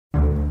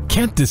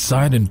Can't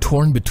decide and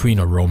torn between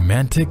a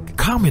romantic,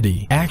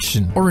 comedy,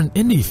 action, or an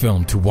indie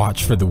film to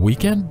watch for the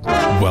weekend?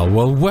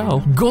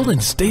 Well, Golden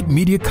State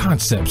Media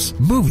Concepts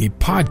Movie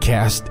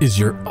Podcast is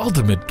your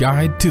ultimate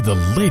guide to the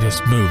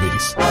latest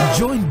movies.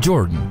 Join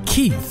Jordan,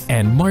 Keith,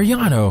 and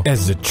Mariano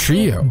as the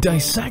trio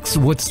dissects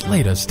what's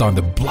latest on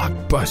the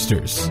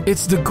blockbusters.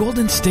 It's the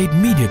Golden State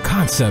Media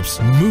Concepts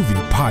Movie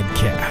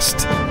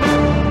Podcast.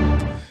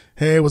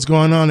 Hey, what's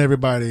going on,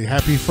 everybody?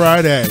 Happy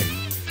Friday.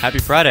 Happy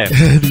Friday.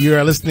 You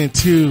are listening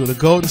to the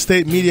Golden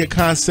State Media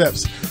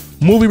Concepts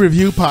Movie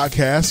Review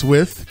Podcast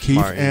with Keith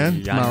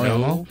and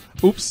Mariano.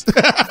 Oops.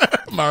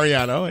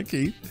 Mariano and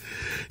Keith.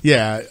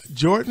 Yeah,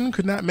 Jordan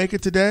could not make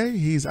it today.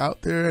 He's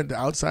out there at the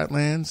outside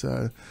lands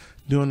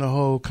doing the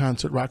whole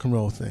concert rock and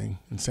roll thing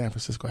in San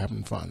Francisco,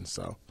 having fun.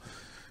 So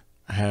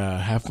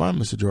have fun,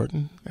 Mr.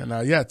 Jordan. And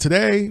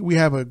today we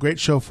have a great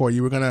show for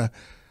you. We're going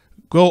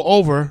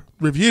to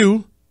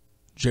review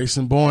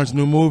Jason Bourne's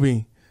new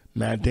movie.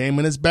 Matt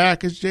Damon is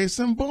back as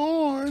Jason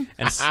Bourne.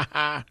 And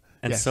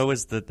Yes. So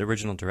is the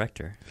original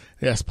director.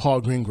 Yes, Paul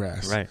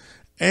Greengrass. Right.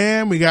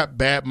 And we got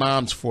Bad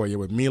Moms for you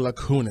with Mila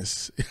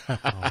Kunis.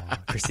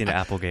 Christina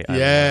Applegate.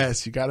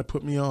 Yes, you got to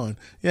put me on.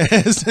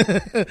 Yes.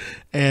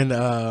 And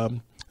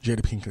Jada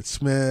Pinkett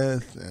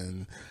Smith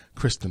and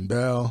Kristen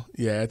Bell.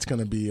 Yeah, it's going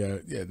to be,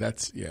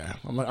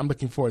 I'm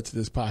looking forward to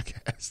this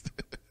podcast.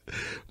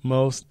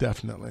 Most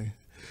definitely.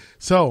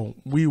 So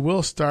we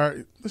will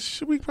start.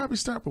 Should we probably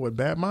start with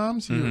Bad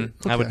Moms? Okay.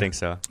 I would think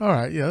so. All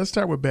right. Yeah, let's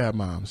start with Bad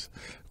Moms.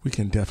 We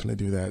can definitely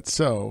do that.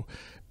 So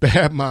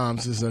Bad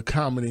Moms is a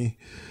comedy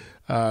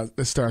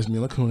that stars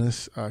Mila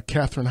Kunis,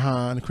 Kathryn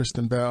Hahn,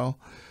 Kristen Bell.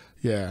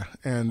 Yeah.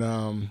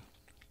 And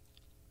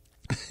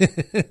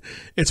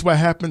it's what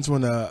happens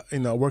when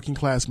a working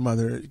class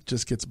mother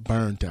just gets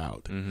burnt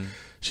out. Mm-hmm.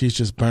 She's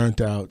just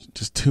burnt out,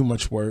 just too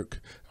much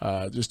work,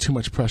 just too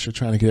much pressure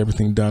trying to get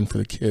everything done for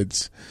the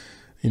kids.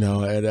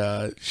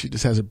 She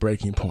just has a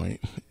breaking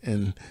point,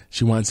 and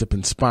she winds up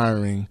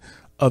inspiring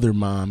other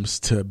moms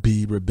to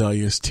be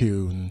rebellious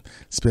too and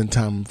spend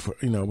time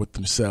with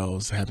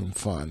themselves, having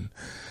fun.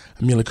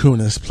 Mila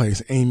Kunis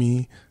plays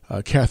Amy,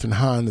 Kathryn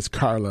Hahn is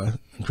Carla,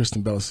 and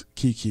Kristen Bell is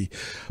Kiki.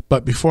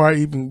 But before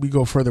we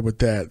go further with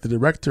that, the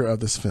director of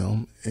this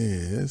film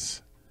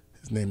his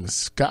name is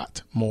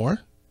Scott Moore,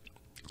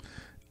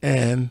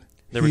 and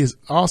he is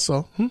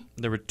also...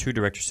 There were two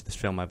directors to this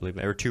film, I believe.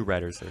 There were two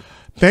writers.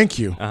 Thank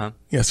you. Uh-huh.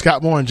 Yeah,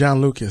 Scott Moore and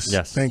John Lucas.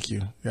 Yes. Thank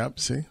you. Yep,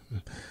 see?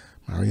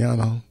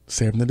 Mariano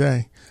saving the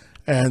day.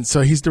 And so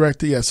he's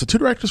directed, so two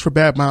directors for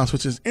Bad Moms,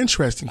 which is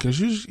interesting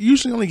because you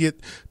usually only get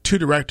two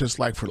directors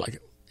for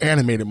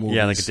animated movies.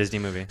 Yeah, like a Disney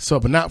movie. So,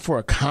 but not for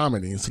a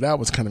comedy. So that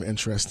was kind of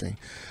interesting.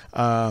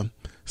 So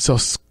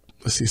let's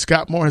see.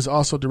 Scott Moore has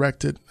also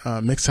directed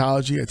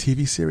Mixology, a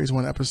TV series,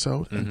 one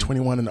episode, and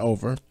 21 and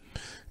Over.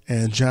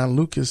 And John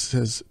Lucas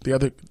has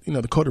the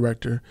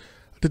co-director,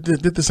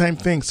 did the same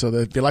thing. So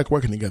they like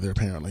working together,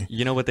 apparently.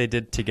 You know what they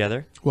did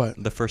together?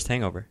 What? The first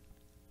Hangover.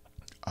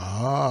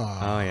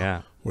 Oh,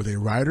 yeah. Were they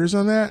writers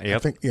on that? Yep. I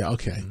think, yeah,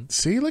 okay. Mm-hmm.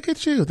 See, look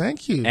at you.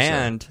 Thank you.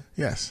 And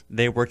yes,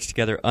 they worked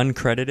together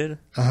uncredited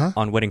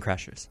on Wedding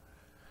Crashers.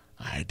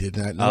 I did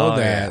not know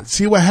that. Yeah.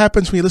 See what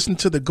happens when you listen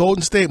to the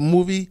Golden State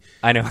Movie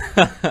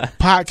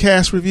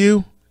podcast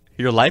review?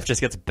 Your life just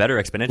gets better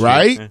exponentially.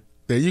 Right? Yeah.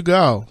 There you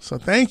go. So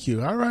thank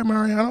you. All right,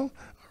 Mariano. All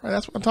right,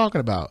 that's what I'm talking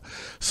about.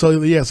 So,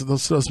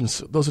 those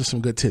are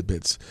some good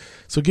tidbits.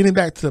 So getting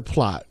back to the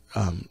plot,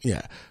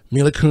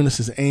 Mila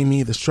Kunis is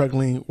Amy, the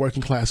struggling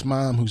working class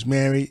mom who's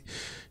married,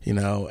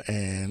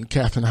 and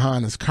Kathryn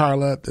Hahn is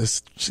Carla,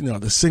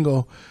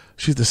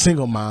 she's the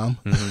single mom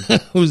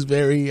who's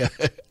very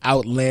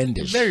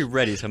outlandish. Very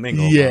ready to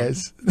mingle.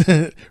 Yes.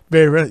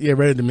 Very ready,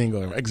 ready to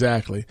mingle.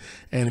 Exactly.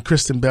 And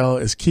Kristen Bell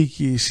is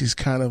Kiki. She's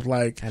kind of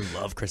like... I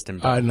love Kristen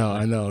Bell. I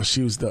know.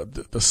 She was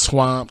the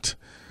swamped,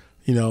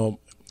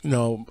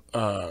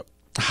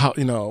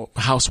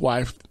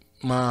 housewife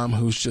mom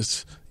who's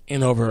just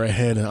in over her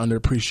head and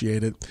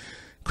underappreciated.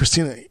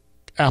 Christina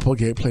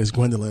Applegate plays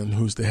Gwendolyn,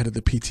 who's the head of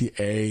the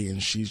PTA,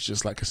 and she's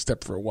just like a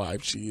Stepford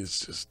wife. She is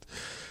just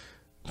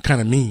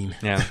kind of mean.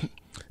 Yeah.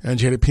 And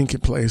Jada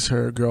Pinkett plays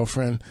her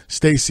girlfriend,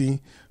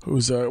 Stacy,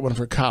 who's one of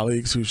her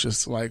colleagues, who's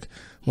just like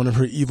one of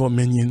her evil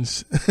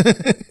minions.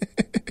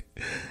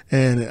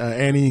 And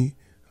Annie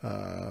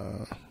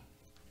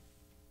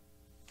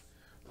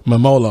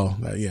Mamolo,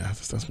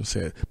 that's what I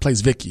said, plays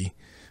Vicky,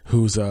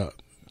 who's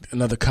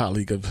another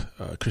colleague of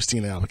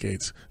Christina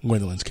Applegate's,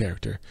 Gwendolyn's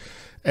character.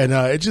 And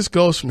it just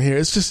goes from here.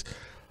 It's just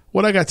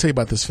what I got to tell you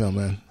about this film,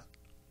 man.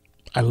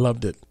 I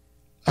loved it.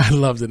 I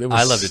loved it.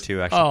 I loved it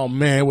too, actually. Oh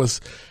man,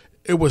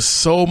 it was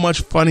so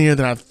much funnier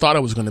than I thought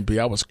it was going to be.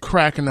 I was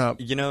cracking up.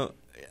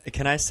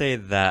 Can I say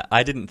that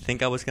I didn't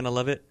think I was going to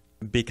love it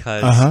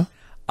because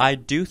I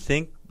do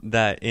think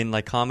that in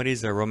like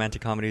comedies or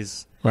romantic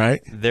comedies,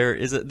 right?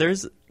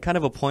 There's kind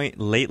of a point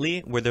lately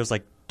where there's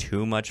like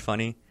too much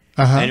funny,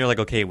 and you're like,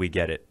 okay, we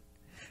get it.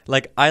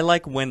 Like I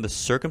like when the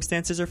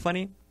circumstances are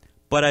funny,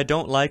 but I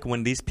don't like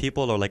when these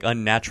people are like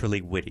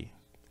unnaturally witty.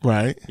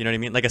 Right. You know what I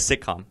mean? Like a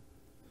sitcom.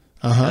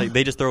 Like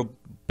they just throw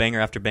banger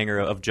after banger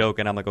of joke,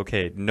 and I'm like,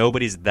 okay,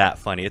 nobody's that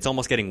funny. It's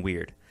almost getting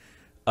weird.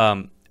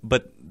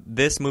 But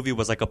this movie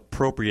was like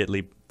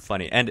appropriately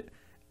funny, and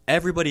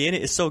everybody in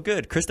it is so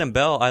good. Kristen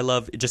Bell, I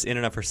love just in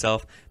and of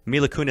herself.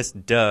 Mila Kunis,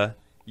 duh.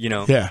 You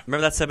know,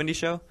 remember that 70s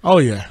show? Oh,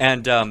 yeah.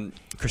 And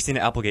Christina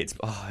Applegate,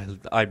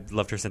 I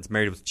loved her since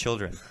Married with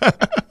Children.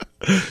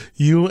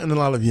 You and a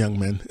lot of young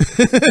men.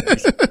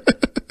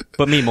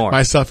 But me more.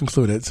 Myself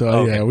included.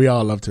 So, yeah, we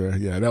all loved her.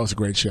 Yeah, that was a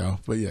great show.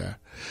 But, yeah,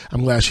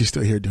 I'm glad she's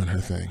still here doing her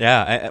thing.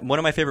 Yeah, one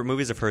of my favorite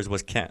movies of hers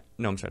was Can't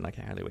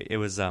Hardly Wait. It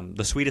was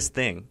The Sweetest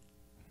Thing.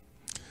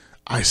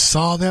 I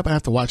saw that, but I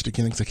have to watch it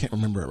again because I can't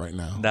remember it right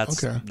now.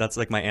 That's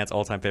like my aunt's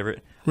all-time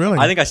favorite. Really?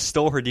 I think I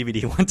stole her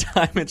DVD one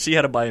time, and she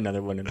had to buy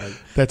another one.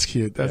 That's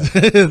cute.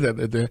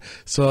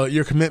 So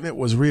your commitment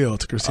was real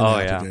to Christina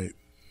Applegate. Yeah.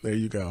 There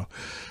you go.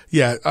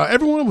 Yeah,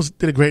 everyone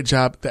did a great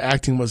job. The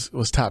acting was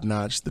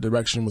top-notch. The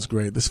direction was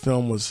great. This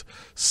film was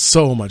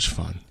so much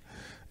fun.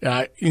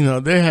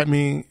 They had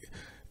me.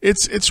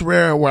 It's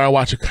rare where I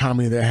watch a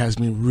comedy that has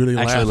me really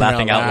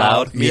laughing out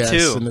loud. Me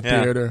too. In the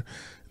theater.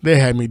 They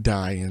had me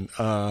dying.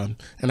 And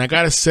I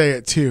got to say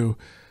it, too.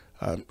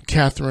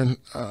 Catherine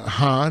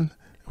Hahn,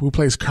 who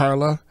plays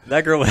Carla.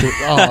 That girl.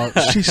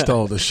 She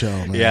stole the show,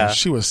 man. Yeah.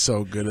 She was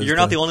so good. You're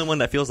not the only one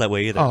that feels that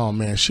way either. Oh,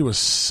 man. She was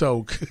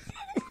so good.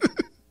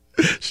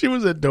 She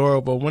was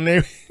adorable. When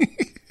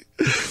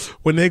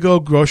they go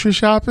grocery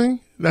shopping,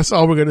 that's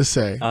all we're going to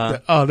say.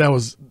 That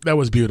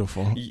was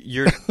beautiful.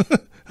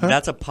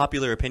 That's a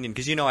popular opinion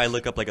because, I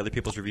look up like other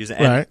people's reviews.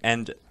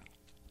 And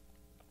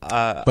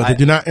but they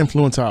do not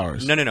influence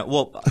ours. No.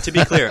 Well, to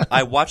be clear,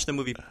 I watch the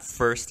movie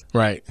first,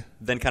 right?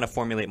 Then kind of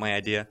formulate my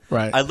idea.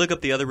 Right. I look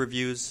up the other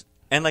reviews,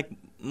 and like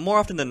more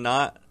often than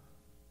not,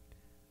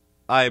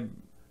 I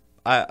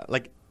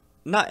like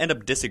not end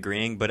up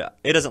disagreeing, but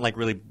it doesn't like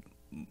really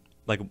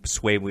like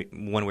sway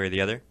one way or the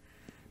other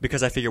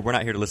because I figure we're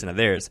not here to listen to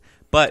theirs.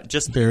 But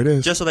just there it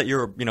is. Just so that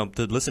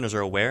the listeners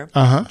are aware.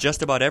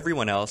 Just about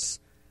everyone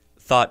else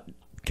thought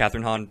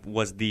Catherine Hahn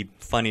was the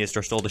funniest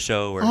or stole the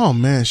show. Oh,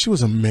 man, she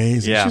was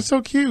amazing. Yeah. She's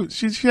so cute.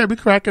 She had me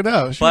cracking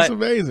up. She was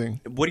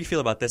amazing. What do you feel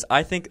about this?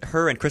 I think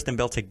her and Kristen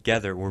Bell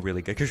together were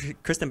really good. Because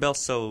Kristen Bell's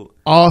so...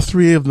 All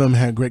three of them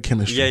had great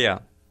chemistry. Yeah.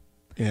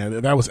 Yeah,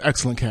 that was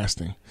excellent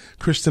casting.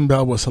 Kristen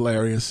Bell was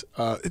hilarious.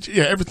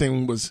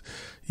 Everything was...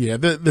 Yeah,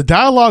 the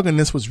dialogue in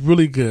this was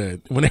really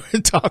good when they were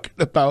talking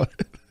about...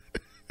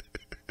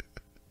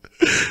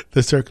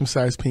 the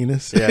circumcised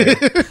penis. Yeah.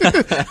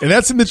 And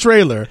that's in the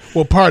trailer.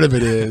 Well, part of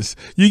it is.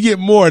 You get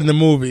more in the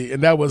movie,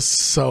 and that was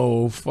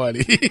so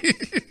funny.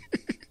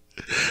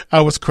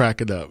 I was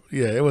cracking up.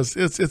 Yeah,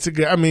 it's a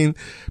good,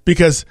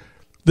 because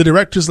the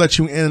directors let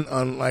you in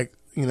on like,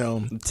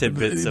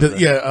 tidbits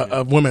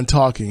of women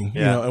talking,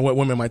 and what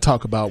women might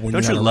talk about when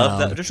Don't you're you not love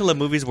around. that? Don't you love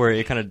movies where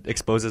it kind of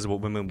exposes what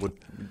women would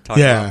talk about?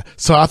 Yeah,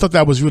 so I thought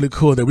that was really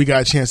cool that we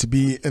got a chance to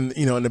be in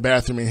in the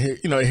bathroom and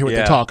hear what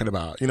they're talking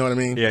about. You know what I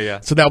mean?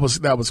 Yeah. So that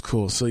was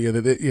cool. So they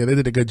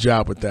did a good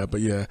job with that. But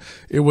yeah,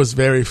 it was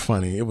very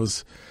funny. It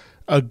was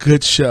a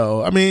good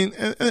show. And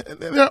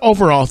there are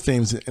overall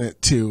themes in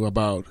it too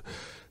about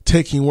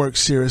taking work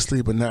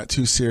seriously but not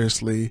too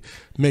seriously,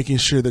 making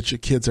sure that your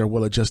kids are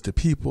well-adjusted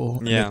people,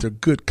 and that they're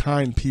good,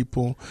 kind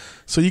people.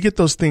 So you get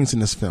those things in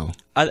this film.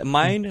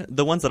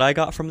 The ones that I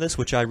got from this,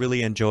 which I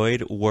really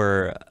enjoyed,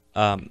 were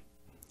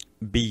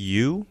be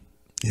you.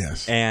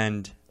 Yes.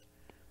 And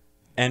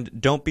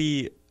don't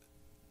be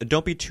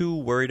too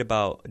worried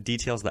about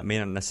details that may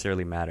not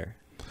necessarily matter.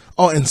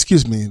 Oh, and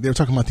excuse me, they were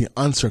talking about the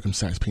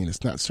uncircumcised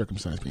penis, not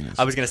circumcised penis.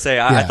 I was going to say,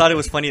 I thought it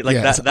was funny. Like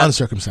that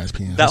uncircumcised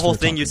penis. That whole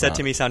thing you said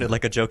to me sounded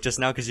like a joke just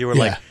now because you were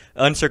like,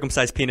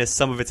 uncircumcised penis,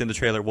 some of it's in the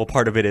trailer, well,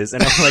 part of it is.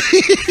 And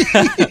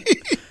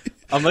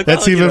I'm like,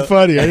 that's even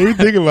funny. I didn't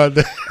think about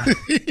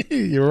that.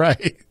 You're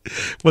right.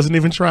 Wasn't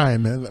even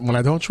trying, man. When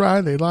I don't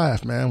try, they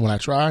laugh, man. When I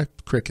try,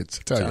 crickets,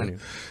 I tell you.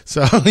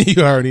 So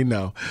you already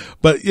know.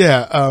 But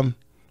yeah,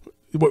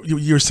 what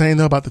you were saying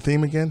though about the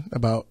theme again?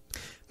 About...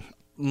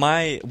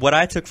 What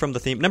I took from the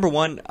theme, number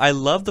one, I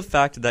love the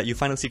fact that you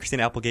finally see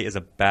Christina Applegate as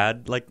a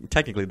bad, like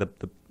technically the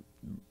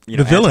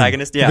villain.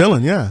 Antagonist, yeah, the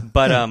villain, yeah,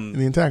 but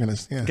the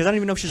antagonist, yeah. Because I don't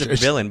even know if she's a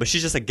villain, but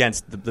she's just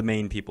against the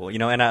main people,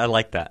 and I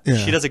like that. Yeah.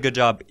 She does a good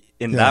job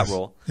in that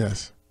role.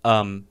 Yes.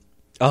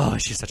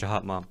 She's such a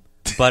hot mom.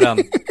 But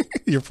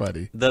you're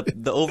funny.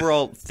 The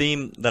overall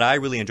theme that I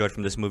really enjoyed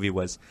from this movie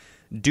was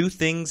do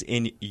things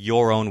in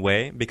your own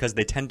way because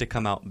they tend to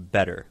come out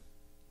better.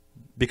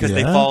 Because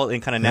they fall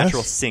in kind of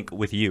natural sync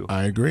with you.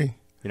 I agree.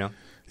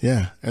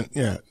 Yeah, and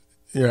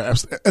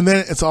absolutely. And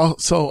then it's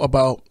also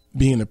about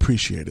being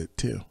appreciated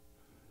too.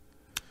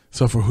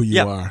 So for who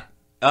you are.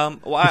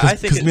 I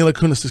think because Mila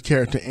Kunis'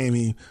 character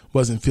Amy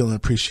wasn't feeling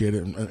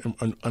appreciated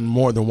on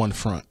more than one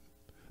front.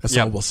 That's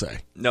all we'll say.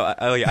 No,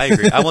 I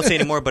agree. I won't say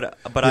any more, but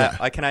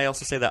I can I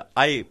also say that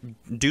I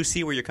do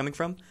see where you're coming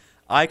from.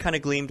 I kind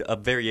of gleaned a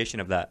variation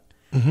of that.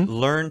 Mm-hmm.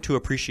 Learn to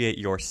appreciate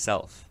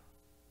yourself.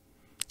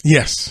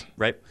 Yes.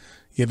 Right.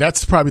 Yeah,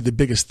 that's probably the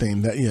biggest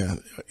theme that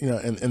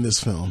in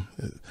this film.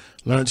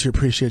 Learn to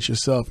appreciate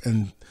yourself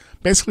and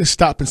basically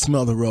stop and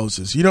smell the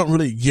roses. You don't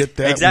really get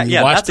that Exactly. when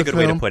you watch That's the a good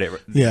film. way to put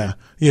it. Yeah,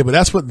 yeah, but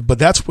that's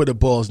what it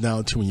boils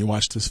down to when you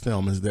watch this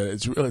film, is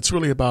that it's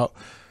really about,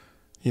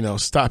 you know,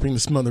 stopping to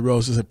smell the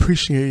roses,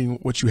 appreciating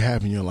what you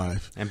have in your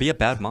life, And be a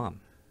bad mom,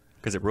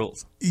 because it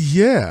rules.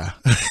 Yeah,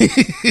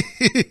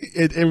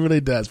 it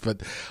really does.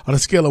 But on a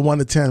scale of 1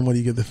 to 10, what do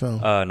you give the film?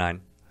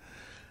 9.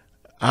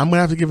 I'm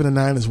gonna have to give it a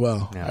 9 as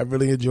well. Yeah. I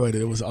really enjoyed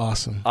it. It was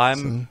awesome.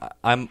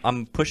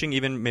 I'm pushing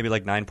even maybe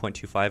like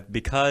 9.25,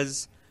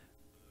 because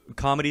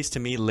comedies to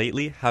me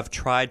lately have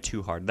tried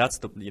too hard. That's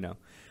the, you know.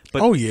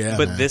 But, oh yeah.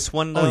 But man. this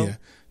one though,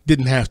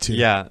 didn't have to.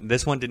 Yeah,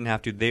 this one didn't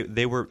have to.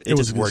 They were it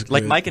was just worked. good.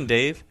 Like Mike and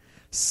Dave,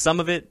 some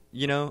of it,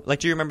 you know, like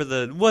do you remember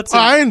the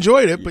I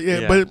enjoyed it, but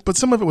Yeah. but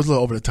some of it was a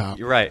little over the top.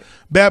 You're right.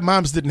 Bad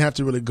Moms didn't have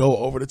to really go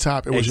over the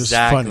top. It was just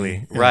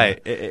funny. Yeah.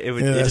 Right. It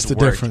was. Yeah, it that's just the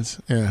worked. difference.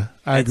 Yeah,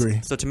 I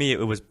agree. So to me, it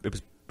was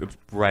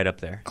right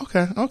up there.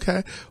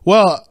 Okay.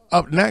 Well,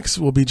 up next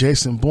will be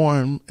Jason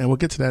Bourne, and we'll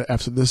get to that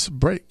after this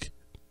break.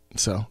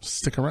 So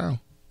stick around.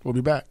 We'll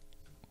be back.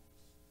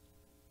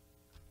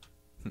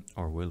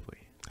 Or will we?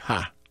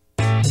 Ha.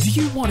 Do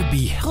you want to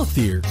be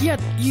healthier, yet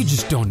you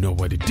just don't know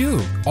what to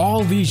do?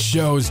 All these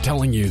shows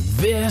telling you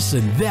this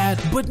and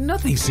that, but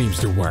nothing seems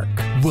to work.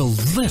 Well,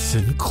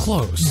 listen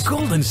close.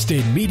 Golden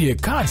State Media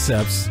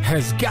Concepts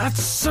has got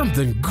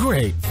something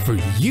great for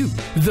you.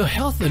 The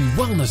Health and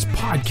Wellness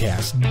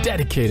Podcast,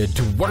 dedicated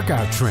to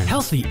workout trends,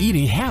 healthy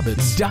eating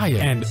habits,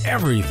 diet, and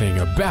everything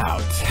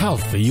about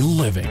healthy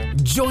living.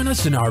 Join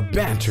us in our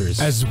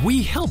banters as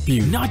we help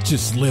you not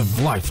just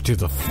live life to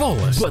the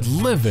fullest, but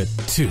live it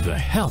to the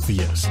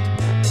healthiest.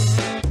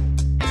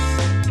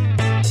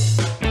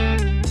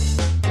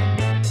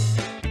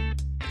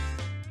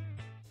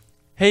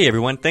 Hey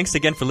everyone, thanks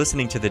again for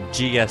listening to the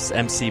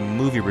GSMC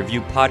Movie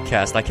Review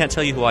Podcast. I can't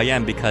tell you who I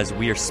am because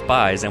we are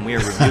spies and we are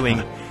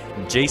reviewing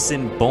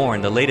Jason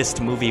Bourne, the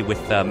latest movie with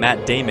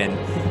Matt Damon.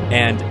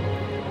 And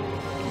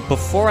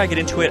before I get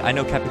into it, I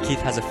know Captain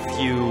Keith has a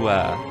few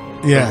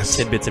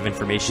tidbits of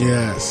information.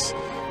 Yes.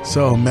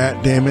 So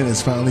Matt Damon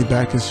is finally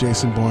back as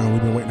Jason Bourne.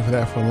 We've been waiting for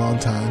that for a long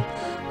time.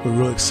 We're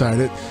really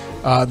excited.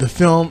 The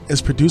film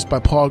is produced by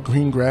Paul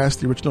Greengrass,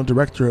 the original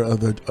director of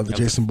the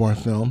Jason Bourne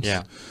films.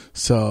 Yeah.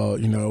 So,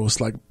 you know, it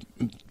was like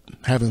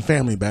having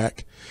family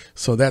back.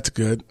 So that's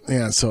good.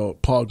 Yeah, so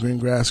Paul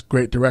Greengrass,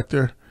 great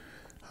director.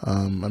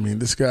 I mean,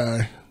 this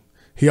guy,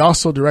 he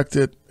also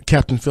directed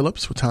Captain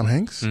Phillips with Tom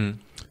Hanks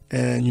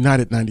and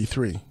United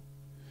 93.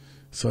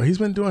 So he's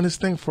been doing his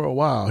thing for a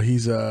while.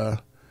 He's, let's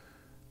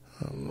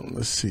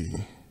see.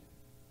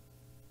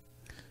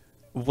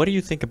 What do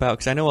you think about,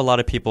 because I know a lot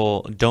of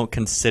people don't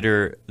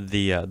consider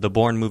the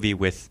Bourne movie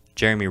with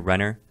Jeremy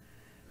Renner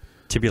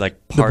to be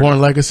like part The Bourne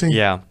Legacy?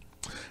 Yeah.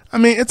 I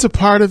mean, it's a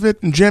part of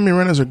it, and Jeremy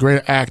Renner's a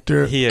great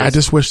actor. He is. I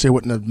just wish they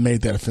wouldn't have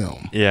made that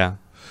film. Yeah.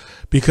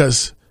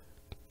 Because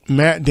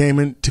Matt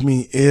Damon, to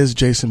me, is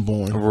Jason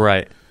Bourne.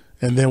 Right.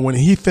 And then when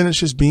he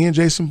finishes being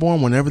Jason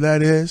Bourne, whenever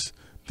that is,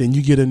 then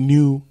you get a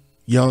new,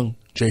 young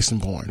Jason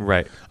Bourne.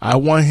 Right. I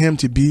want him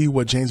to be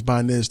what James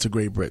Bond is to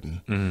Great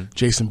Britain. Mm-hmm.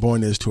 Jason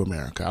Bourne is to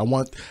America.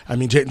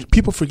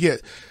 People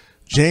forget,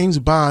 James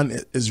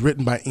Bond is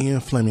written by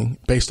Ian Fleming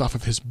based off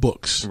of his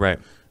books. Right.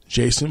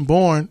 Jason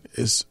Bourne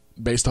is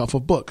based off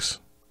of books.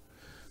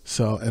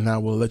 So, and I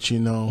will let you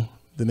know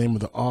the name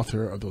of the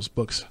author of those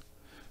books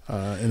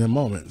in a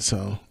moment.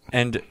 So,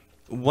 and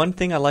one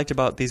thing I liked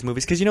about these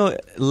movies, because, you know,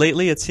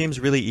 lately it seems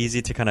really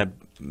easy to kind of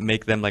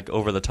make them like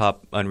over the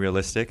top,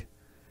 unrealistic.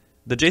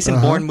 The Jason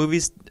Bourne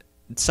movies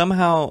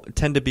somehow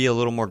tend to be a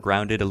little more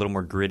grounded, a little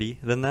more gritty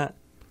than that.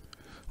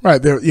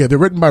 Right. They're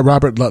written by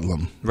Robert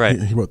Ludlum. Right.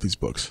 He wrote these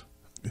books.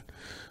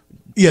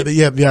 Yeah,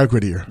 they are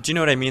grittier. Do you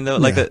know what I mean, though?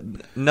 Like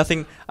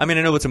nothing. I mean,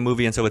 I know it's a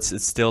movie, and so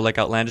it's still like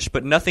outlandish,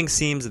 but nothing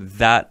seems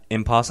that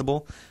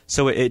impossible.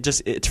 So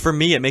it for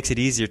me, it makes it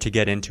easier to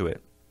get into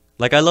it.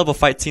 Like, I love a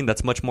fight scene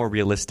that's much more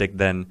realistic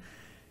than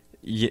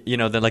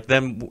than like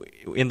them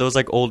in those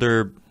like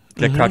older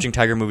like Crouching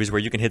Tiger movies where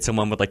you can hit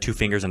someone with like 2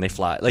 fingers and they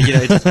fly. Like, you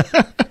know,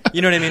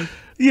 you know what I mean?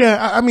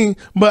 Yeah, I mean,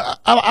 but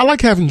I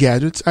like having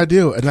gadgets. I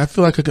do, and I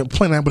feel like a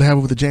complaint I would have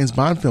with the James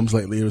Bond films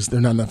lately is there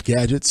are not enough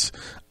gadgets.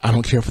 I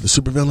don't care for the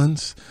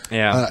supervillains.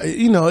 Yeah,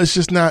 it's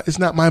just not. It's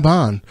not my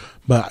Bond.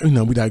 But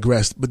we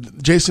digress.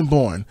 But Jason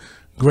Bourne,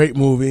 great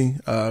movie,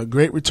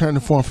 great return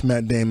to form for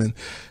Matt Damon.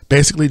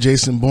 Basically,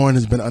 Jason Bourne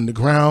has been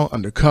underground,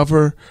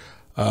 undercover.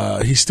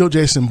 He's still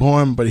Jason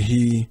Bourne, but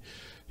he's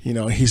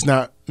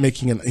not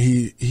making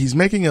he's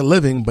making a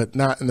living, but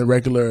not in the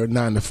regular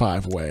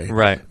 9-to-5 way.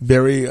 Right.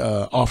 Very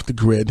off the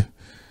grid,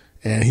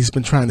 and he's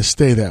been trying to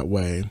stay that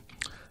way.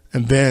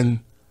 And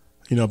then,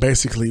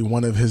 basically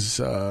one of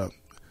his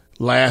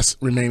last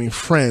remaining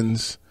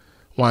friends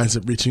winds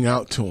up reaching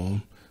out to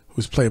him,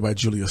 who's played by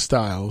Julia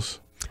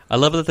Stiles. I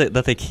love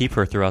that they keep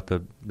her throughout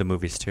the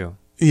movies too.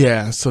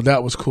 Yeah, so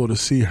that was cool to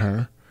see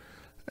her.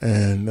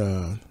 And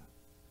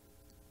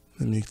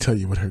let me tell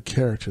you what her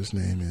character's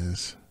name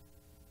is.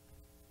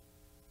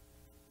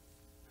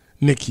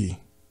 Nikki.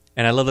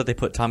 And I love that they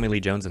put Tommy Lee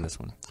Jones in this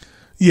one.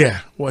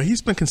 Yeah, well,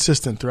 he's been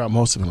consistent throughout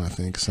most of them, I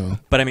think. So,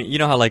 But I mean, you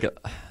know how like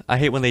I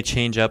hate when they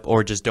change up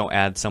or just don't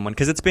add someone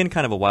because it's been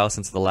kind of a while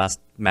since the last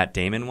Matt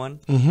Damon one.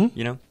 mm-hmm.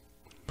 You know,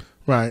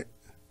 Right.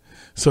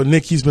 So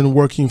Nikki's been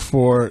working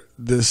for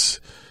this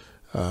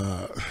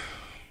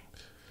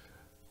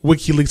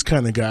WikiLeaks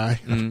kind of guy,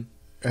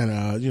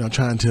 and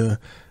trying to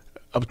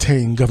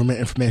obtain government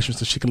information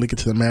so she can leak it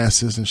to the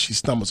masses. And she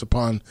stumbles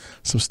upon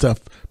some stuff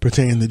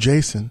pertaining to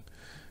Jason,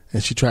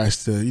 and she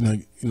tries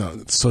to,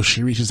 so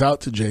she reaches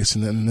out to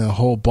Jason, and the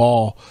whole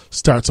ball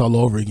starts all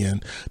over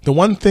again. The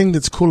one thing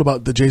that's cool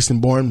about the Jason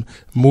Bourne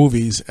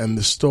movies and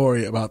the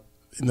story about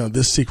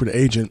this secret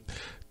agent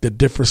that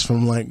differs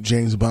from like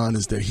James Bond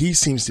is that he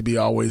seems to be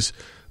always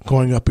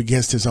going up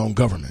against his own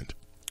government.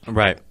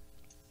 right?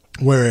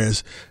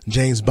 Whereas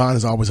James Bond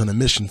is always on a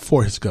mission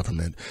for his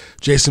government.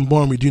 Jason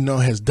Bourne, we do know,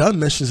 has done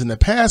missions in the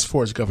past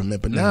for his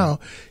government, but now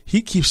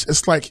he keeps.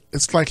 It's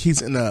like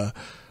he's in a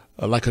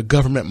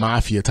government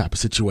mafia type of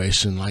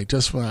situation. Like,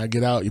 just when I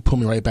get out, you pull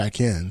me right back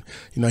in.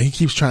 He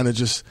keeps trying to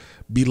just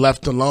be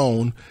left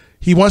alone.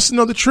 He wants to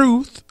know the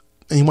truth,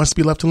 and he wants to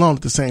be left alone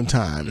at the same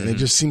time. And it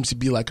just seems to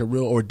be like a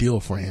real ordeal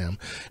for him.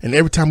 And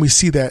every time we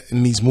see that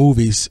in these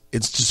movies,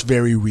 it's just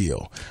very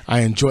real.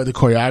 I enjoy the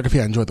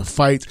choreography. I enjoy the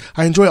fights.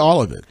 I enjoy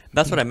all of it.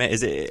 That's what I meant.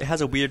 Is it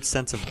has a weird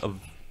sense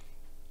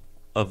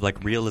of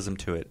like realism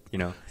to it,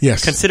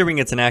 Yes. Considering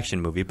it's an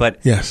action movie, but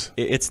Yes.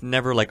 it's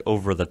never like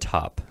over the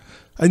top.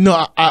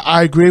 No,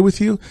 I agree with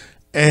you.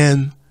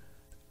 And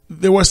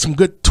there was some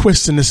good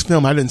twists in this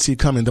film I didn't see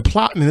coming. The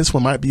plot in this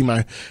one might be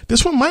my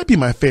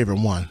favorite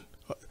one.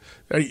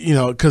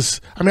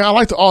 Because I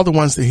liked all the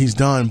ones that he's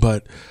done,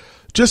 but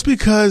just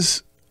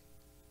because,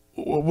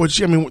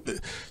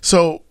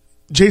 so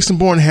Jason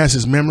Bourne has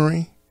his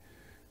memory,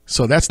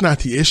 so that's not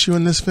the issue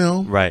in this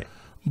film, Right.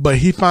 But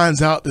he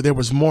finds out that there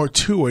was more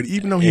to it,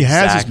 even though he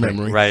has his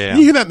memory. Right, yeah.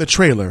 You hear that in the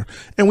trailer,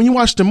 and when you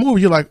watch the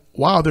movie, you're like,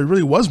 "Wow, there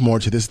really was more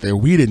to this that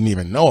we didn't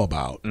even know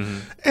about."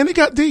 And it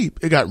got deep.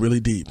 It got really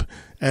deep.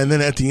 And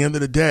then at the end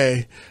of the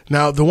day,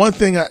 now the one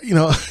thing at the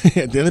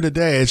end of the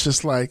day, it's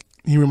just like.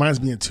 He reminds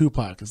me of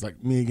Tupac. It's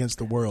like me against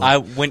the world.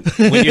 When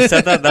you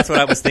said that, that's what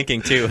I was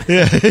thinking too.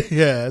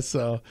 Yeah.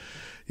 So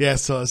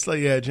it's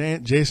like,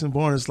 Jason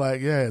Bourne is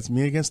like, it's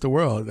me against the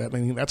world. I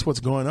mean, that's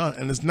what's going on,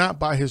 and it's not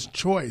by his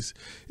choice.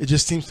 It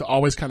just seems to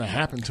always kind of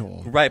happen to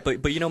him. Right,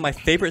 but my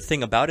favorite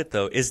thing about it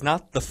though is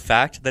not the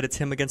fact that it's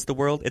him against the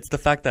world. It's the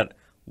fact that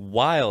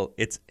while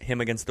it's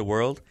him against the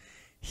world,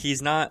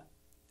 he's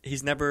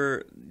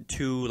never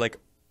too like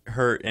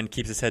hurt and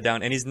keeps his head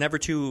down, and he's never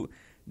too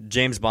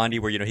James Bondy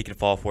where he can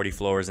fall 40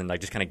 floors and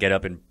like just kind of get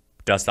up and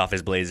dust off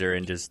his blazer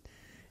and just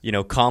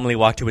calmly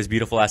walk to his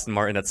beautiful Aston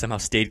Martin that somehow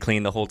stayed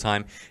clean the whole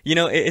time.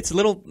 It's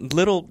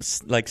little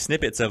like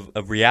snippets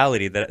of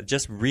reality that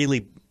just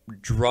really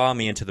draw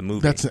me into the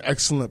movie. That's an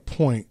excellent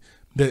point.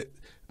 That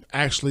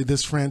actually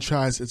this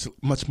franchise is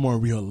much more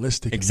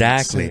realistic.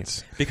 Exactly, in that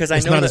sense. because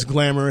it's not as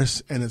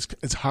glamorous and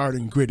it's hard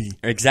and gritty.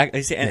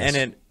 Exactly,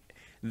 and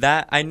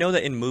that I know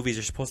that in movies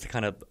you're supposed to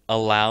kind of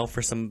allow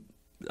for some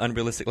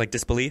unrealistic like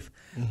disbelief,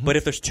 but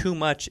if there's too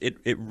much,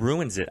 it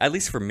ruins it. At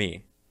least for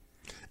me,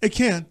 it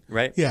can.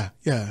 Right? Yeah.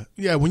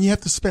 When you have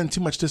to spend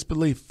too much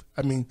disbelief,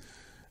 when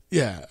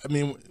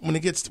the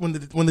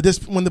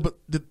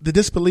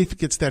disbelief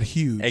gets that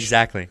huge,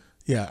 exactly.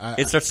 Yeah,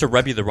 it starts to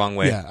rub you the wrong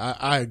way. Yeah,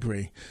 I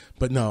agree.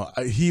 But no,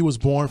 he was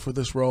born for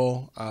this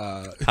role.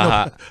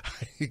 Pun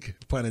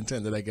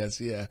intended, I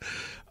guess. Yeah,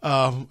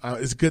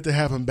 it's good to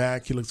have him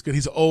back. He looks good.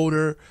 He's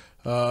older.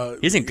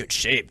 He's in good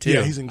shape too.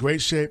 Yeah, he's in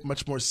great shape,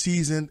 much more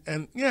seasoned,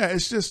 and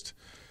it's just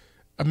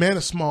a man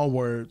of small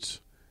words,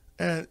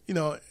 and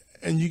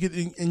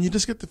you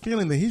just get the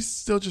feeling that he's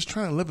still just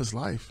trying to live his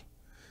life.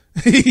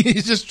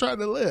 He's just trying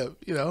to live,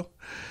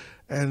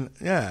 and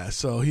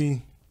so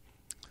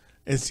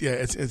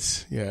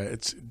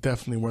it's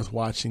definitely worth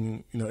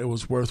watching. It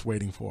was worth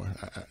waiting for.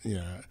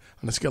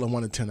 On a scale of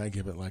 1 to 10, I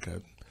give it like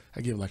a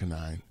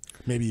 9.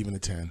 Maybe even a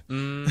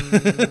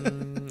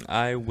 10.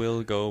 I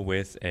will go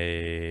with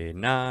a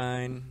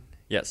 9.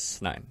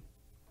 Yes, 9.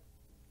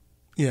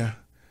 Yeah,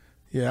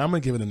 I'm gonna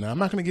give it a 9. I'm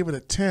not gonna give it a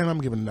 10. I'm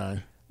gonna give it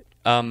a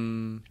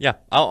 9. Yeah,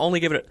 I'll only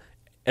give it.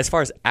 As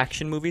far as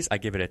action movies, I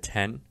give it a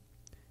 10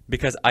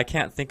 because I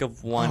can't think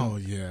of one. Oh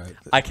yeah,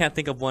 I can't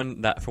think of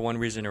one that for one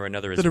reason or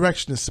another is the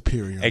direction is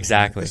superior.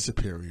 Exactly, it's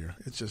superior.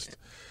 It's just.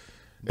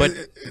 But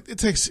it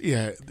takes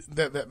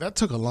that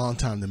took a long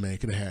time to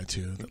make. It had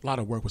to. A lot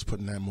of work was put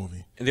in that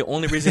movie. The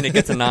only reason it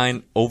gets a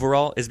 9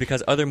 overall is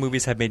because other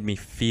movies have made me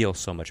feel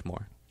so much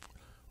more.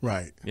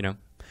 Right.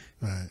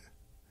 Right.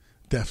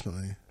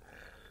 Definitely.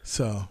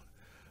 So,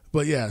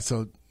 but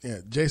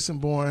Jason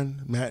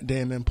Bourne, Matt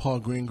Damon,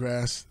 Paul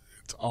Greengrass.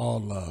 It's all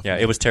love. Yeah,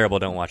 it was terrible.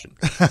 Don't watch it.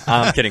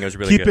 I'm kidding. It was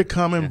really Keep good. it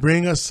coming. Yeah.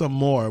 Bring us some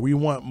more. We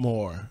want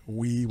more.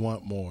 We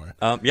want more.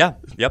 Yeah.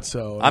 Yep.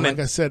 So, like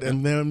I said,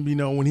 and then,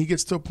 when he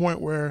gets to a point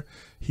where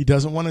he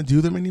doesn't want to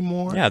do them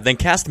anymore. Yeah, then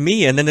cast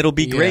me, and then it'll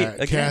be great.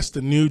 Again. Cast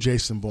the new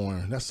Jason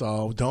Bourne. That's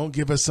all. Don't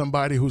give us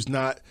somebody who's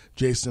not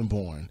Jason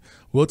Bourne.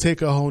 We'll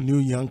take a whole new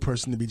young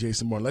person to be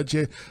Jason Bourne.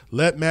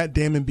 Let Matt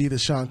Damon be the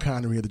Sean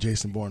Connery of the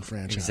Jason Bourne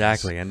franchise.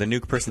 Exactly, and the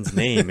new person's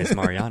name is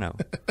Mariano.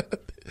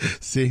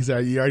 See,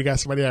 you already got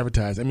somebody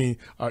advertised. I mean,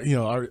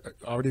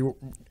 already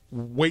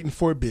waiting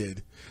for a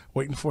bid,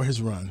 waiting for his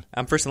run.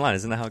 I'm first in line.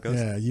 Isn't that how it goes?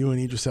 Yeah, you and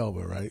Idris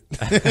Elba, right?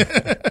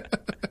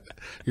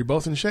 You're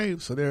both in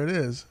shape, so there it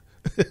is.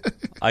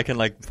 I can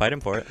fight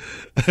him for it.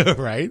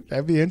 Right?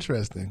 That'd be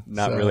interesting.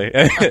 Not really.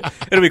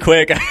 It'll be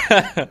quick.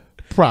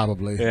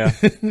 Probably. Yeah.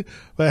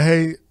 But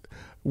hey,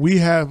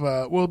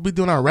 we'll be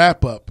doing our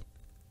wrap up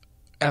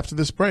after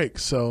this break.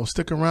 So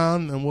stick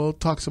around and we'll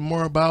talk some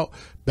more about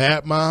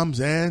Bad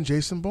Moms and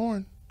Jason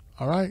Bourne.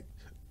 All right.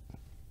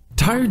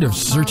 Tired of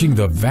searching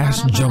the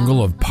vast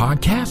jungle of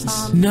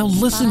podcasts? Now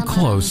listen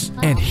close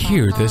and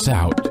hear this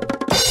out.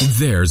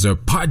 There's a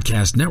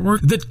podcast network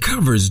that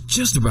covers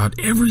just about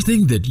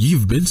everything that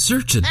you've been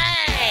searching.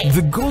 Hey!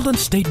 The Golden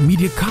State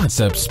Media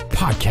Concepts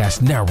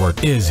Podcast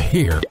Network is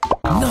here.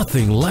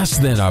 Nothing less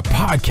than a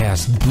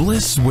podcast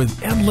bliss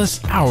with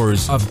endless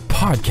hours of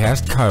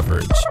podcast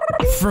coverage.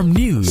 From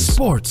news,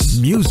 sports,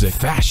 music,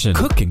 fashion,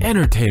 cooking,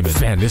 entertainment,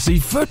 fantasy,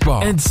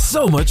 football, and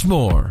so much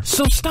more.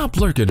 So stop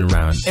lurking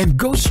around and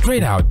go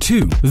straight out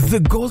to the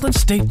Golden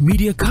State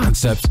Media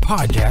Concepts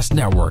Podcast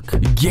Network.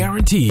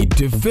 Guaranteed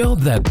to fill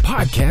that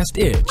podcast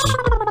itch.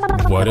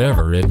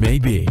 Whatever it may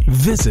be.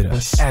 Visit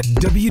us at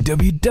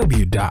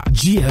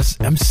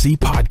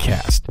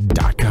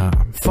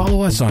www.gsmcpodcast.com.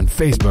 Follow us on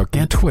Facebook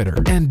and Twitter,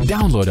 and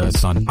download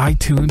us on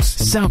iTunes,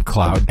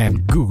 SoundCloud,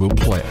 and Google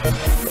Play.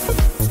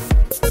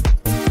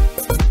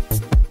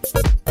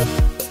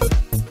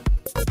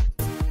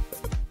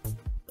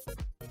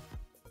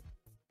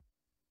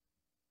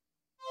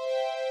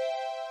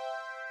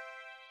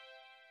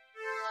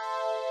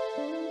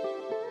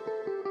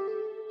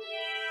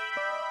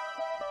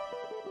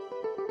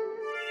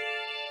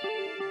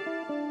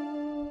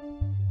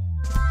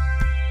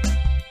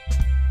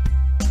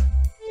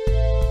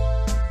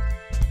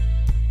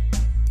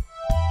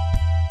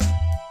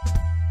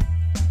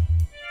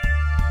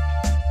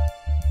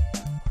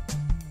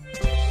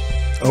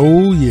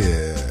 Oh,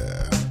 yeah.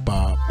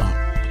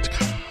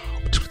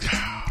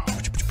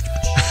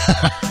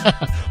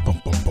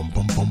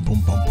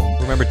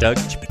 Remember Doug?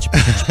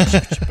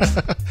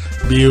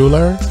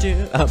 Bueller.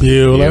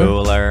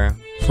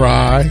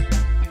 Fry.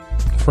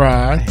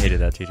 I hated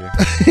that teacher.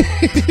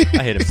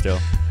 I hate him still.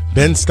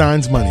 Ben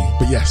Stein's Money.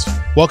 But yes,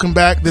 welcome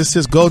back. This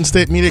is Golden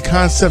State Media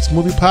Concepts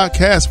Movie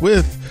Podcast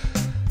with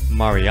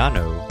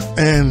Mariano.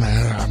 And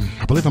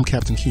I believe I'm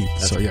Captain Keith.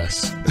 So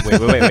yes. Wait.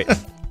 Oh,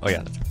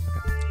 yeah. That's right.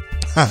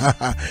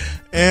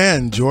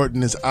 And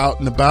Jordan is out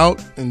and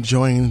about,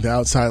 enjoying the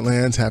outside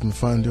lands, having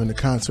fun doing the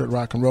concert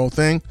rock and roll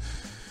thing.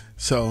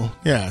 So,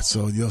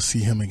 so you'll see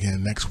him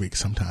again next week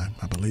sometime,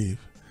 I believe.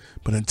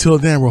 But until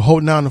then, we're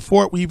holding down the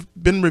fort. We've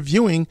been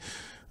reviewing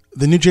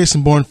the new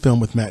Jason Bourne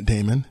film with Matt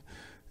Damon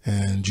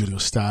and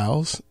Julia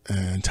Stiles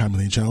and Tommy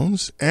Lee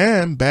Jones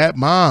and Bad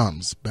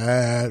Moms.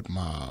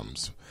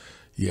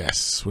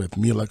 Yes, with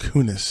Mila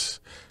Kunis,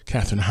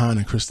 Katherine Hahn,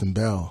 and Kristen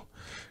Bell.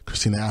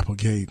 Christina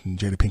Applegate and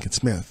Jada Pinkett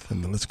Smith,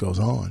 and the list goes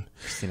on.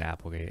 Christina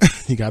Applegate.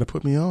 You got to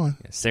put me on.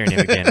 Yeah, say her name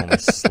again, only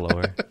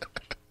slower.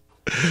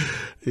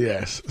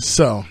 Yes.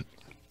 So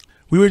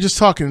we were just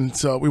talking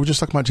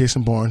about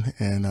Jason Bourne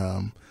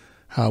and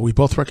how we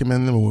both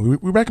recommend them.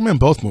 We recommend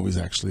both movies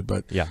actually,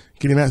 but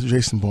getting back to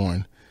Jason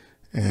Bourne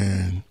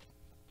and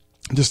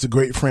just a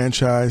great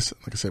franchise.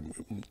 Like I said,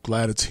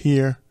 glad it's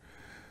here.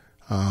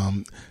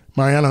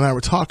 Mariano and I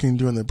were talking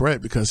during the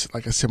break because,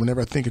 like I said, whenever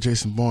I think of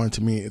Jason Bourne,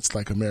 to me, it's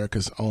like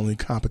America's only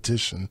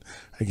competition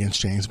against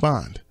James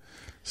Bond.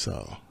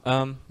 So,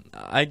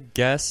 I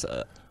guess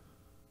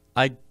John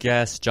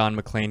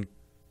McClane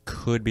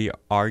could be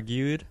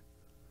argued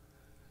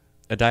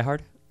a Die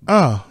Hard.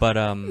 Oh, but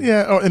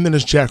yeah. Oh, and then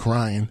there's Jack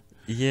Ryan.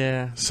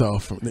 Yeah. So,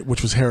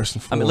 which was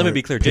Harrison Ford. I mean, let me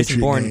be clear. Jason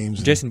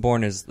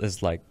Bourne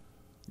is like,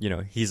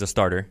 he's a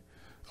starter.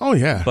 Oh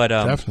yeah, but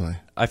definitely.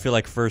 I feel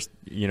like first,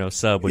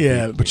 sub would be.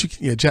 Yeah, but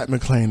Jack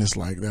McClane is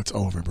like, that's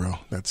over, bro.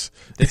 That's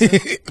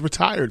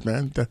retired,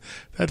 man.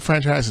 That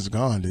franchise is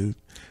gone, dude.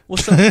 Well,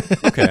 so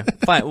okay,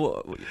 fine.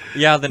 Well,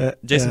 yeah, then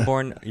Jason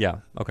Bourne. Yeah,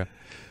 okay.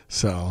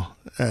 So,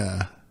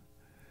 but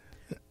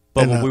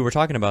what we were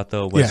talking about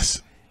though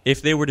was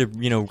if they were to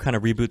kind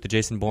of reboot the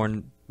Jason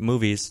Bourne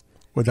movies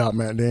without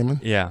Matt Damon.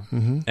 Yeah,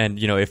 and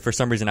if for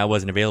some reason I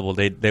wasn't available,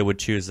 they would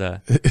choose who's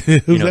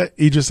that?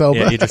 Idris Elba.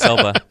 Yeah, Idris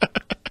Elba.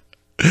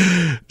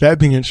 That'd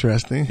be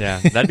interesting. Yeah,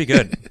 that'd be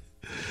good.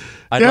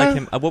 I'd like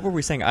him. What were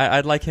we saying?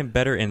 I'd like him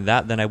better in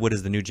that than I would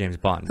as the new James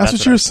Bond. That's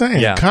what you were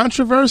saying. Yeah.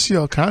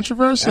 Controversial.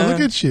 Look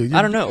at you.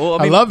 I don't know.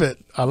 Well, I love it.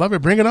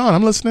 Bring it on.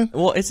 I'm listening.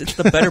 Well, it's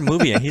the better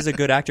movie, and he's a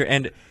good actor,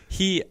 and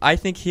I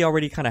think he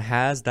already kind of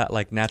has that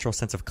like natural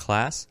sense of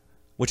class.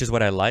 which is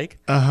what I like.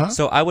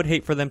 So I would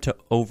hate for them to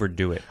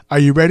overdo it. Are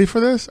you ready for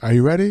this? Are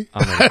you ready?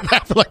 I'm ready. I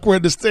feel like we're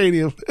in the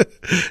stadium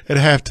at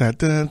halftime.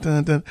 Dun,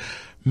 dun, dun.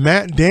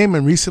 Matt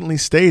Damon recently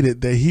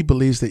stated that he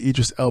believes that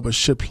Idris Elba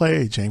should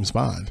play James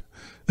Bond.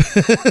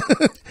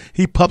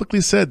 He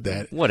publicly said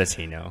that. What does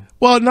he know?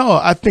 Well, no,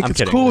 I think I'm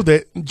it's kidding. cool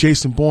that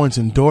Jason Bourne's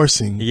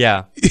endorsing,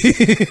 Yeah.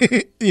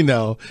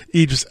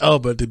 Idris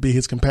Elba to be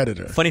his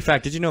competitor. Funny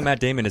fact, did you know Matt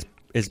Damon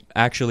is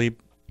actually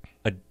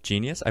a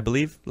genius, I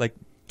believe, like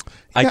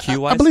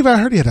IQ-wise? I believe I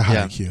heard he had a high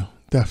Yeah. IQ.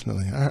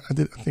 Definitely. I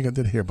think I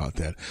did hear about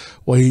that.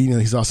 Well,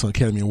 he's also an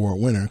Academy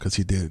Award winner because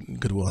he did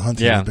Good Will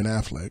Hunting Yeah. and Ben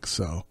Affleck.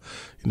 So,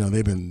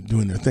 they've been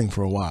doing their thing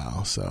for a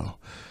while. So,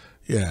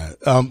 yeah.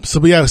 So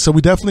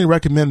we definitely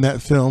recommend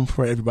that film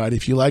for everybody.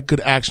 If you like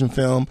good action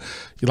film,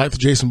 you like the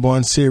Jason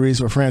Bourne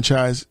series or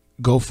franchise,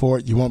 go for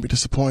it. You won't be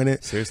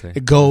disappointed. Seriously.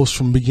 It goes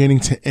from beginning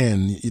to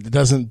end. It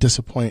doesn't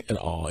disappoint at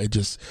all.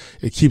 It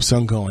keeps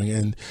on going.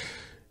 And,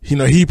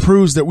 he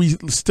proves that we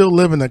still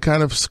live in a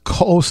kind of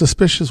cold,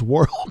 suspicious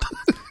world.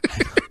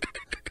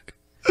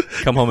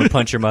 Come home and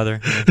punch your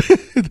mother.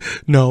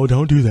 No,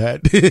 don't do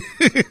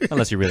that.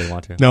 Unless you really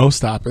want to. No,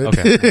 stop it.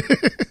 Okay.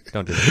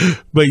 Don't do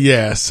that. But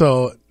yeah,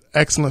 so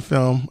excellent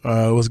film.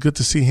 It was good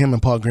to see him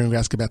and Paul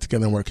Greengrass get back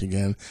together and work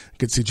again.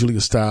 Good to see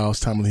Julia Stiles,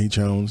 Tommy Lee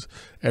Jones,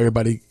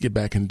 everybody get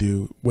back and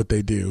do what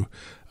they do.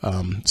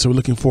 So we're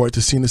looking forward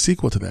to seeing the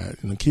sequel to that.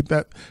 Keep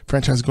that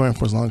franchise going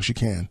for as long as you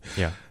can.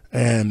 Yeah.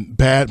 And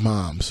Bad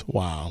Moms.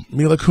 Wow.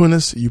 Mila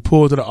Kunis, you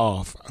pulled it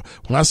off.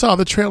 When I saw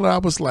the trailer, I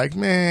was like,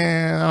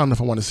 man, I don't know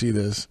if I want to see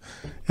this.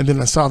 And then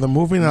I saw the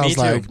movie and I was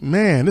like,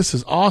 man, this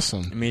is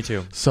awesome. Me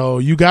too. So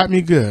you got me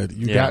good.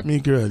 You got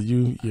me good.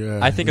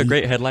 I think a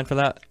great headline for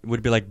that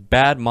would be like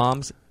Bad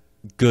Moms,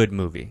 good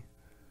movie.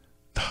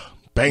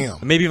 Bam.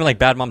 Maybe even like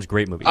Bad Moms,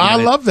 great movie. I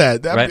love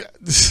that. Right?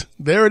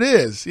 There it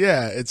is.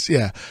 Yeah.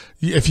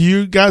 If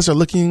you guys are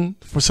looking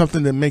for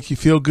something to make you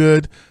feel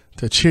good,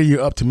 to cheer you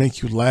up, to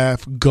make you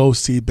laugh, go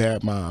see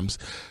Bad Moms.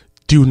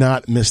 Do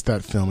not miss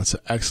that film. It's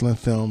an excellent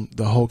film.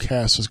 The whole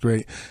cast was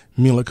great.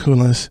 Mila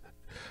Kunis,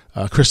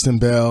 Kristen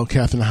Bell,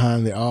 Katherine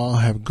Hahn, they all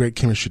have great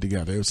chemistry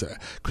together. It was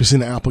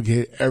Christina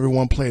Applegate.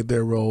 Everyone played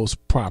their roles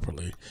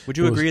properly. Would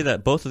you agree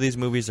that both of these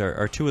movies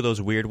are two of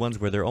those weird ones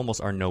where there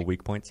almost are no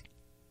weak points?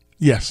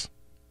 Yes.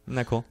 Isn't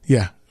that cool?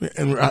 Yeah,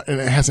 and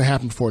it hasn't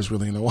happened before us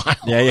really in a while.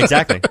 Yeah,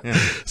 exactly. Yeah.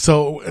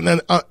 So, and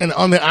then and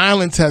on the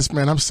island test,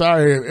 man, I'm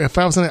sorry. If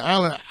I was on the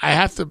island, I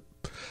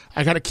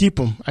got to keep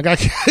them.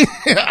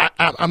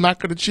 I'm not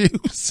going to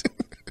choose.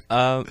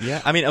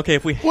 Yeah, I mean, okay,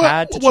 if we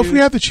had to choose. Well, if we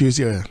had to choose,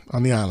 yeah,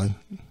 on the island.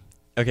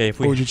 Okay,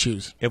 what would you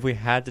choose? If we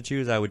had to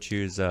choose, I would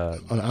choose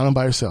on the island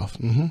by yourself.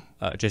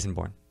 Mm-hmm. Jason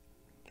Bourne.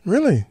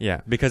 Really?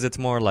 Yeah, because it's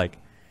more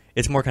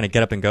kind of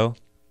get up and go.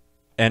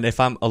 And if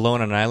I'm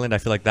alone on an island, I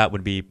feel like that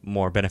would be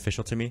more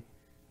beneficial to me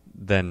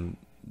than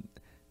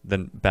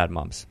Bad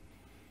Moms.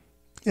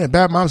 Yeah,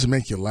 Bad Moms would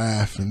make you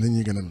laugh, and then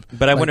you're gonna.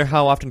 But I wonder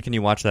how often can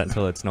you watch that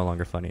until it's no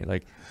longer funny?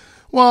 Like,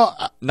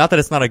 well, not that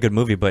it's not a good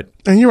movie, but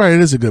and you're right, it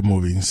is a good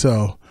movie.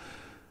 So,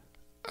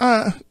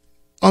 on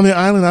the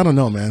island, I don't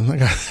know, man.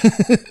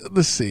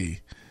 Let's see.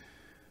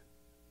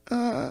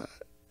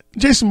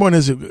 Jason Bourne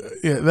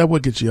that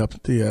would get you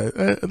up.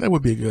 That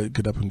would be a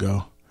good up and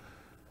go.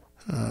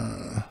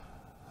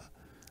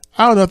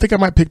 I don't know. I think I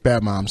might pick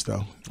Bad Moms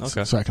though,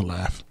 so I can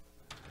laugh.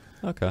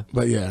 Okay.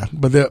 But yeah,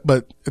 but at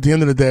the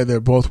end of the day, they're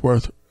both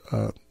worth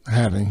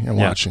having and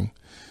watching.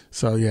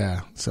 So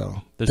yeah,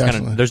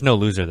 there's no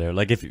loser there.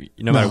 Like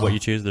no matter what you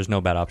choose, there's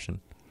no bad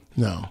option.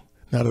 No,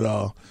 not at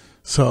all.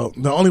 So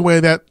the only way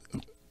that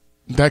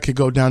could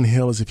go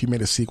downhill is if you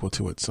made a sequel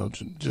to it. So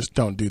just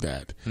don't do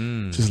that.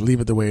 Just leave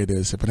it the way it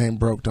is. If it ain't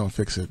broke, don't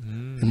fix it.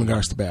 In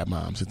regards to Bad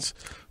Moms, it's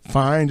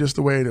fine just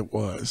the way it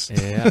was.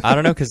 Yeah, I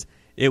don't know because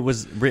it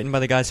was written by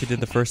the guys who did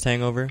the first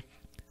Hangover.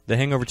 The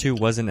Hangover 2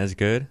 wasn't as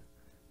good,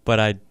 but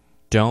I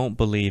don't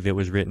believe it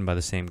was written by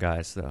the same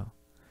guys though.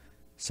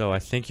 So I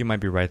think you might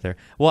be right there.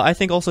 Well, I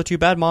think also too,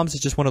 Bad Moms is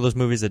just one of those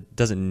movies that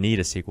doesn't need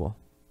a sequel.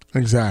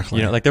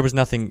 Exactly. Like there was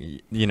nothing,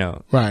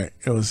 Right.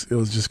 It was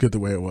just good the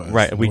way it was.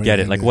 Right. We get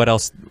it. Like what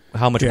else?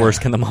 How much worse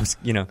can the moms?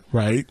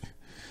 Right.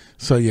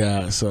 So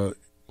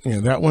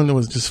that one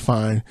was just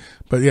fine.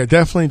 But yeah,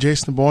 definitely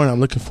Jason Bourne. I'm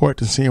looking forward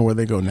to seeing where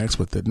they go next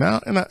with it. Now,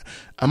 and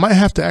I might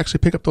have to actually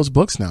pick up those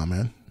books now,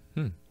 man.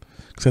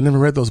 Because I never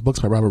read those books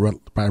by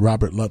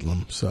Robert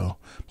Ludlum. So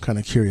I'm kind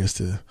of curious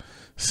to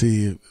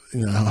see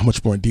how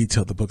much more in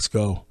detail the books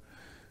go.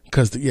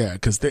 Because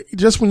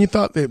just when you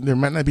thought that there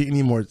might not be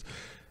any more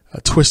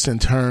twists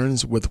and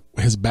turns with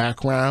his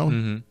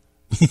background,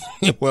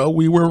 well,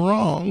 we were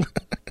wrong.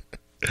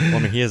 Well, I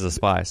mean, he is a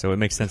spy, so it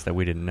makes sense that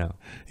we didn't know.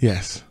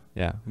 Yes.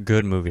 Yeah,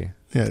 good movie.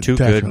 Yeah, Two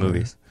good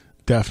movies.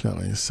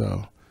 Definitely.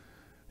 So,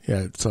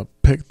 so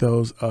pick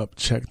those up,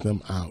 check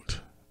them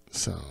out.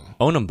 So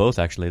own them both.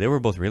 Actually, they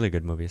were both really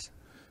good movies.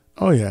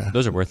 Oh yeah,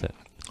 those are worth it.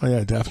 Oh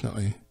yeah,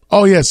 definitely.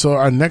 Oh yeah. So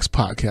our next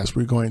podcast,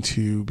 we're going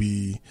to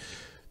be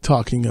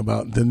talking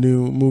about the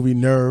new movie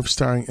Nerve,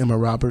 starring Emma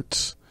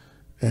Roberts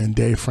and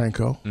Dave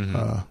Franco,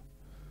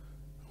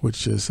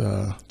 which is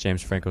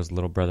James Franco's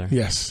little brother.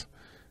 Yes,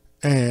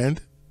 and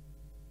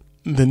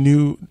the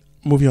new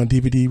movie on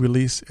DVD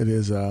release. It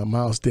is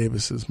Miles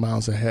Davis's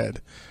Miles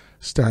Ahead,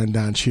 starring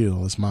Don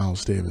Cheadle as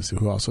Miles Davis,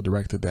 who also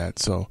directed that.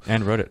 So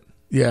and wrote it.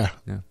 Yeah.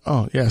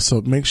 Oh, yeah.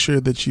 So make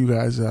sure that you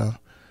guys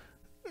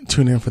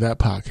tune in for that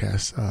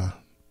podcast.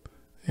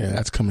 Yeah,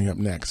 that's coming up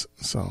next.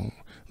 So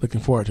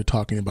looking forward to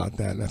talking about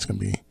that. That's going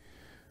to be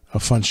a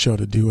fun show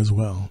to do as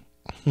well.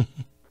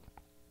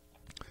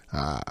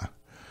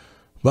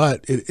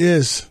 But it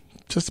is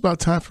just about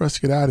time for us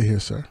to get out of here,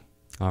 sir.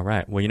 All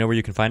right. Well, you know where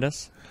you can find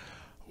us?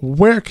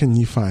 Where can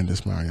you find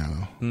us,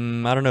 Mariano?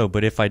 I don't know,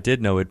 but if I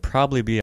did know, it'd probably be